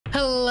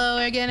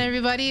again,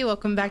 everybody.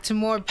 Welcome back to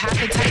more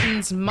Path of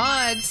Titans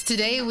mods.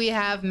 Today we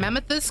have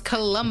Mammuthus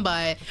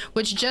Columbi,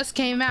 which just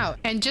came out.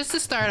 And just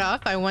to start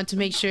off, I want to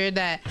make sure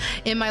that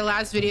in my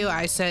last video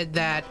I said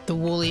that the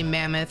woolly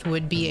mammoth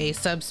would be a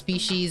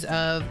subspecies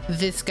of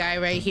this guy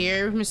right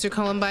here, Mr.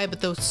 Columbi, but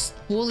the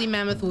woolly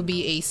mammoth will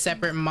be a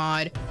separate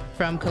mod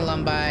from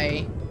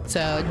Columbi.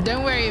 So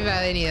don't worry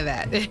about any of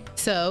that.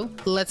 So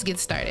let's get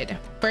started.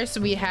 First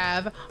we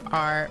have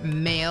our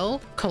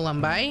male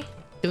Columbi.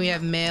 Then we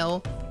have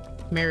male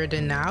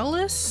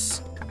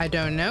Meridionalis. I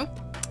don't know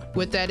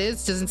what that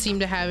is. Doesn't seem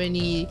to have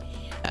any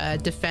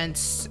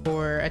defense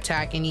or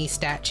attack, any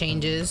stat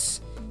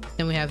changes.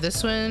 Then we have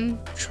this one,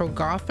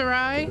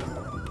 Trogotheri.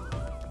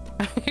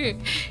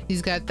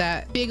 He's got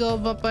that big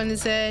old bump on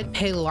his head.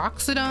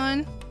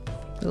 Paloxodon,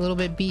 a little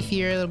bit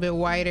beefier, a little bit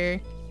wider.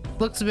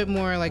 Looks a bit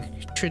more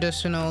like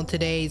traditional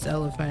today's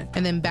elephant.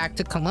 And then back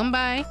to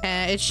Columbi.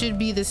 It should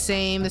be the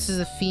same. This is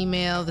a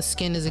female. The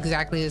skin is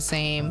exactly the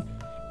same.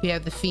 We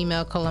have the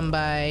female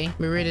Columbi,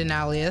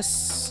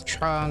 Meridionalis,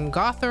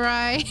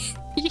 Trogotheri,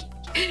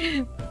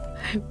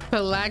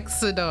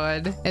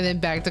 Paloxodon, and then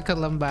back to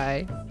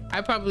Columbi.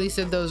 I probably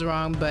said those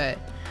wrong, but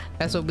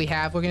that's what we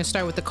have. We're gonna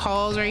start with the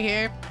calls right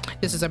here.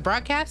 This is a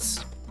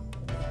broadcast.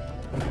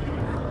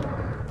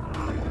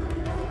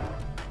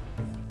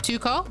 2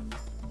 call.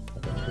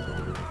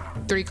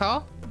 3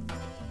 call.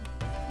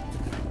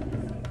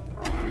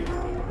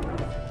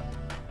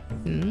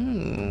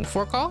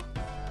 4 call.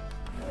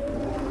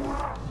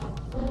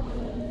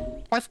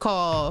 F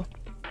call.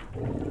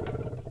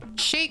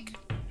 Shake.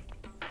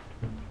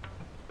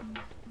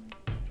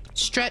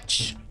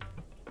 Stretch.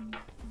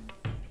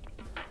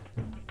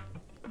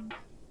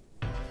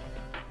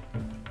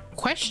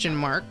 Question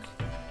mark.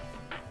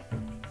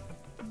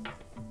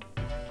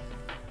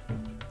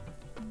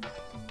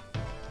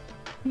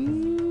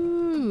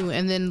 Ooh,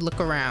 and then look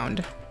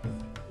around.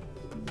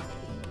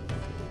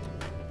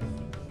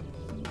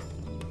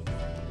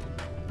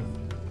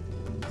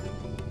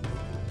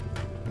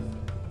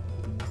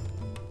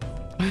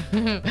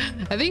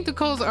 I think the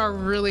calls are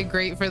really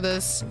great for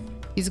this.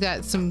 He's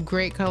got some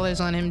great colors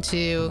on him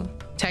too,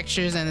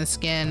 textures and the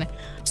skin.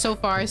 So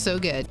far so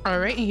good. All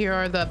right, here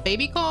are the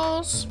baby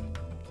calls.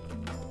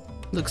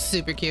 Looks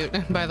super cute,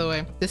 by the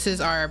way. This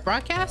is our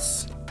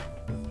broadcast.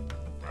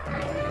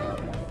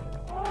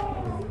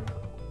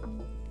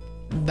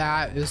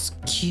 That is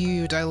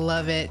cute. I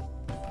love it.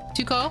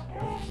 2 call.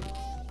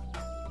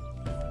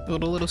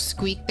 Little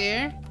squeak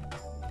there.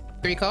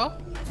 3 call.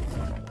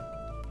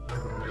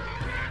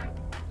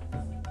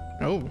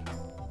 Oh,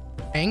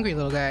 angry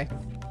little guy.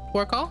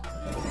 4 call.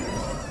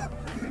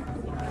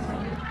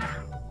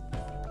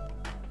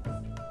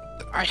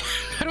 I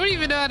don't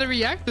even know how to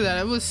react to that.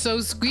 It was so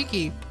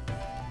squeaky.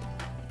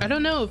 I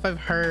don't know if I've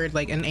heard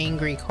like an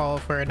angry call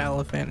for an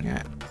elephant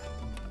yet.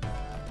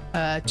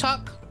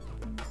 Talk.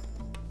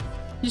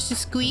 Just a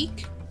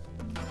squeak.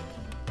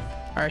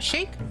 Or a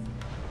shake.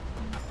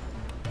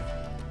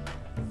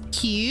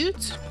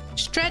 Cute.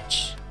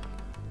 Stretch.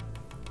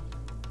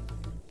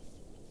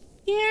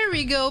 Here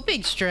we go,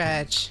 big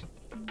stretch.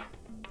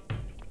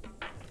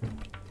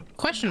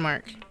 Question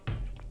mark.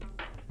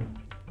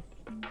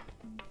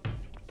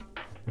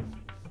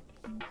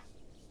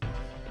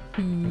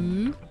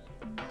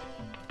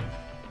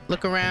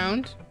 Look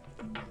around.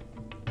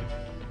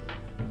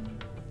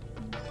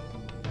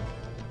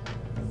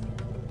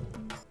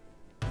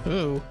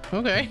 Ooh,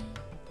 okay.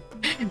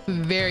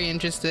 Very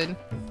interested.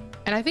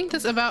 And I think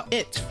that's about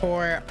it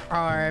for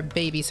our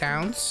baby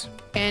sounds.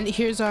 And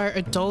here's our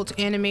adult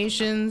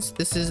animations.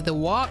 This is the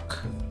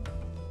walk.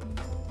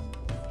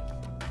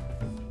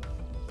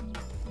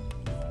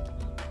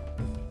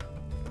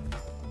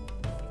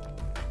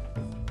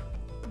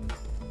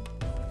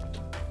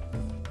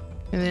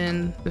 And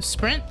then the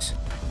sprint.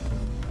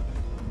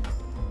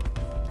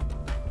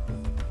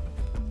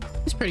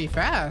 It's pretty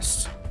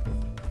fast.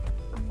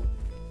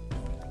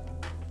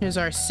 Here's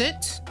our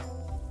sit.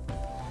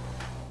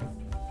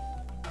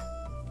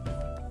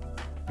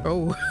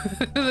 Oh,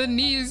 the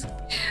knees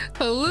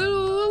a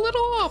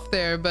little off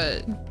there,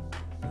 but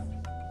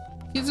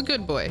he's a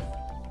good boy.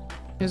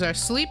 Here's our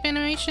sleep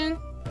animation.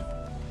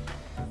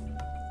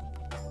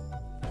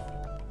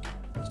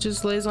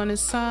 Just lays on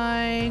his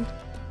side,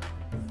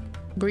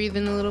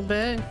 breathing a little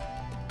bit,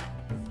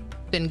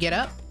 then get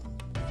up.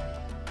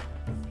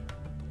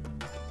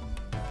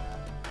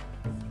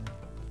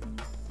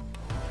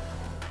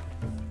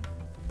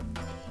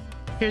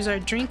 Here's our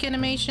drink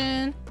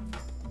animation.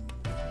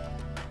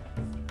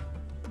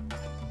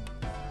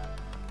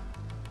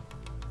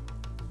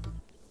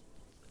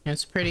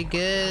 It's pretty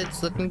good.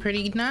 It's looking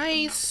pretty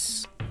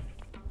nice.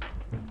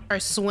 Our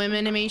swim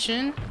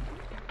animation.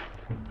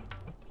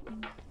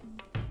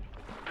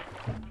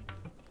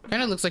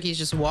 Kind of looks like he's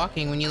just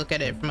walking when you look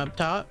at it from up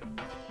top.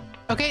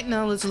 Okay,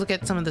 now let's look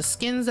at some of the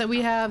skins that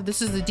we have.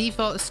 This is the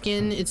default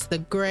skin. It's the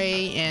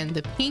gray and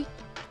the pink.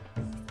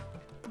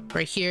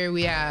 Right here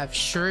we have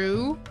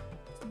Shrew.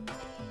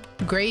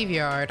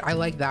 Graveyard. I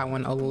like that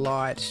one a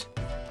lot.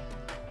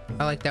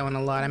 I like that one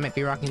a lot. I might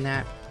be rocking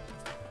that.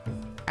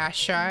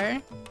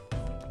 Ashire.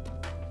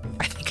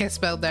 think I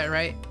spelled that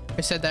right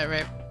or said that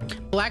right.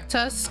 Black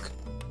tusk,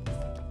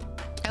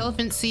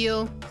 elephant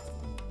seal,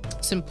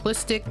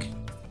 simplistic,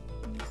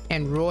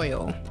 and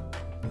royal.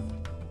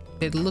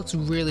 It looks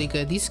really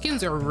good. These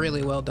skins are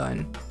really well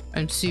done.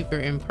 I'm super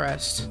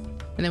impressed.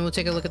 And then we'll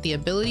take a look at the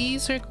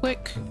abilities real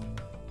quick.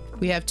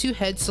 We have 2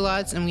 head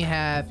slots, and we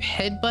have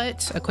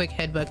headbutt. A quick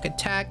headbutt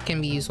attack can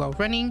be used while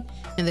running,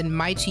 and then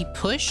mighty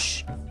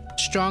push,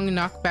 strong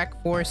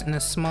knockback force, and a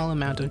small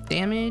amount of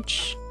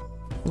damage.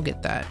 We'll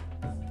get that.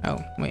 Oh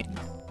wait,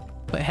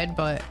 but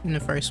headbutt in the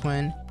first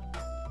one,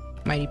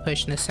 mighty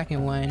push in the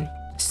second one.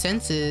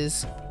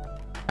 Senses,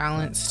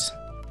 balanced,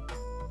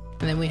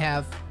 and then we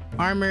have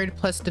armored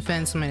plus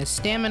defense minus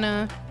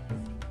stamina.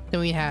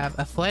 Then we have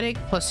athletic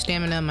plus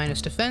stamina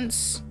minus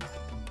defense.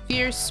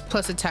 Fierce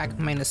plus attack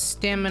minus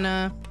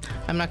stamina.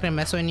 I'm not gonna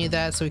mess with any of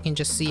that, so we can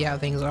just see how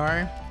things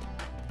are.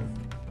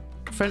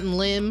 Front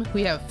limb,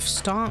 we have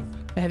stomp,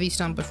 a heavy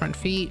stomp with front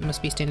feet,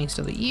 must be standing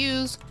still to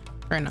use.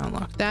 We're gonna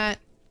unlock that.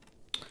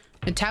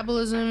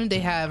 Metabolism, they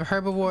have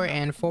herbivore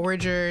and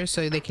forager,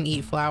 so they can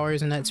eat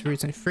flowers and nuts,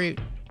 roots, and fruit.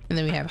 And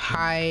then we have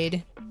hide,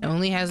 it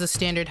only has a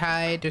standard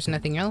hide, there's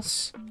nothing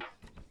else.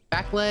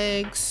 Back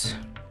legs,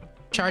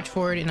 charge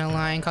forward in a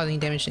line, causing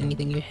damage to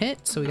anything you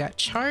hit. So we got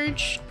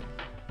charge.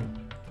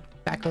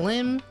 Back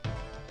limb,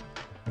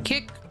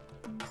 kick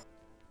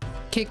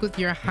with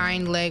your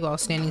hind leg while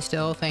standing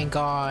still. Thank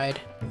God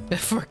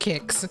for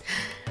kicks.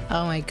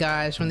 Oh my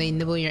gosh, when they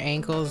nibble your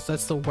ankles,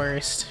 that's the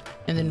worst.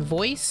 And then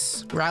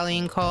voice,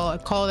 rallying call, a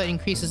call that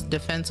increases the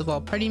defense of all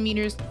party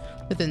members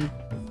within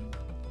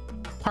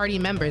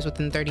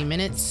 30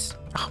 minutes.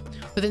 Oh,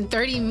 within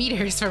 30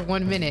 meters for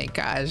 1 minute.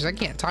 Gosh, I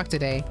can't talk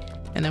today.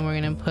 And then we're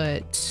gonna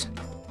put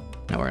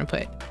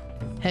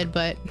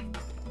headbutt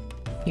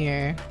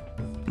here.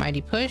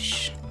 Mighty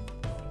push.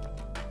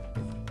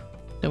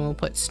 Then we'll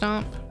put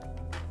stomp,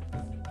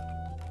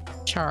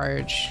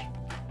 charge,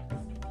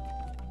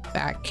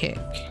 back kick,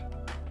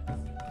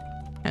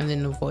 and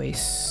then the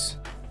voice.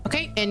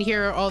 Okay, and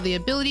here are all the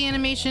ability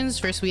animations.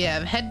 First we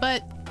have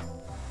headbutt.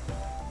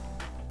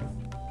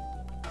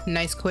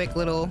 Nice quick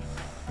little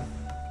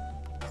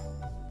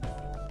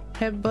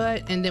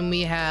headbutt. And then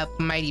we have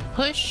mighty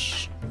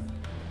push.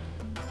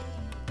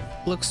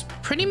 Looks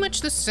pretty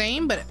much the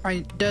same, but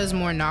it does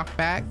more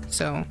knockback,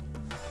 so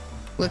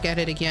look at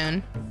it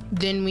again.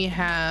 Then we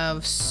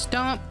have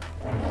stomp.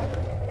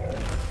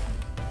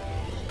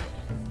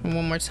 And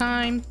one more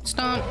time,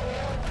 stomp.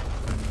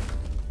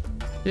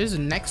 There's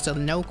next to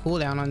no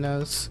cooldown on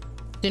those.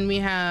 Then we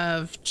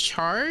have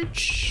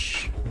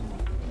charge.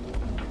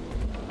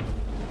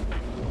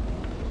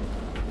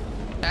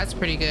 That's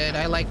pretty good,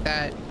 I like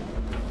that.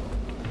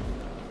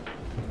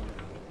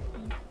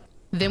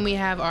 Then we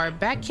have our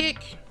back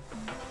kick.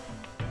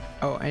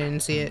 Oh, I didn't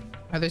see it.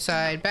 Other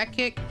side, back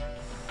kick.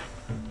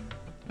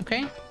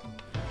 Okay.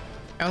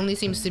 Only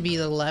seems to be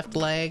the left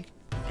leg.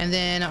 And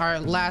then our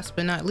last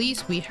but not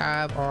least, we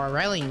have our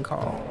rallying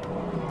call.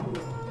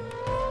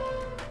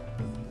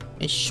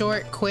 It's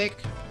short,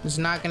 quick. It's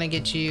not gonna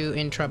get you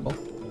in trouble.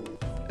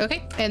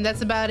 Okay, and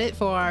that's about it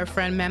for our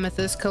friend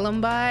Mammuthus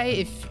Columbi.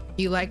 If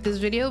you like this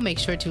video, make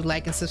sure to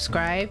like and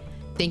subscribe.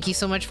 Thank you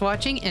so much for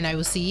watching, and I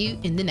will see you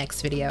in the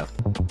next video.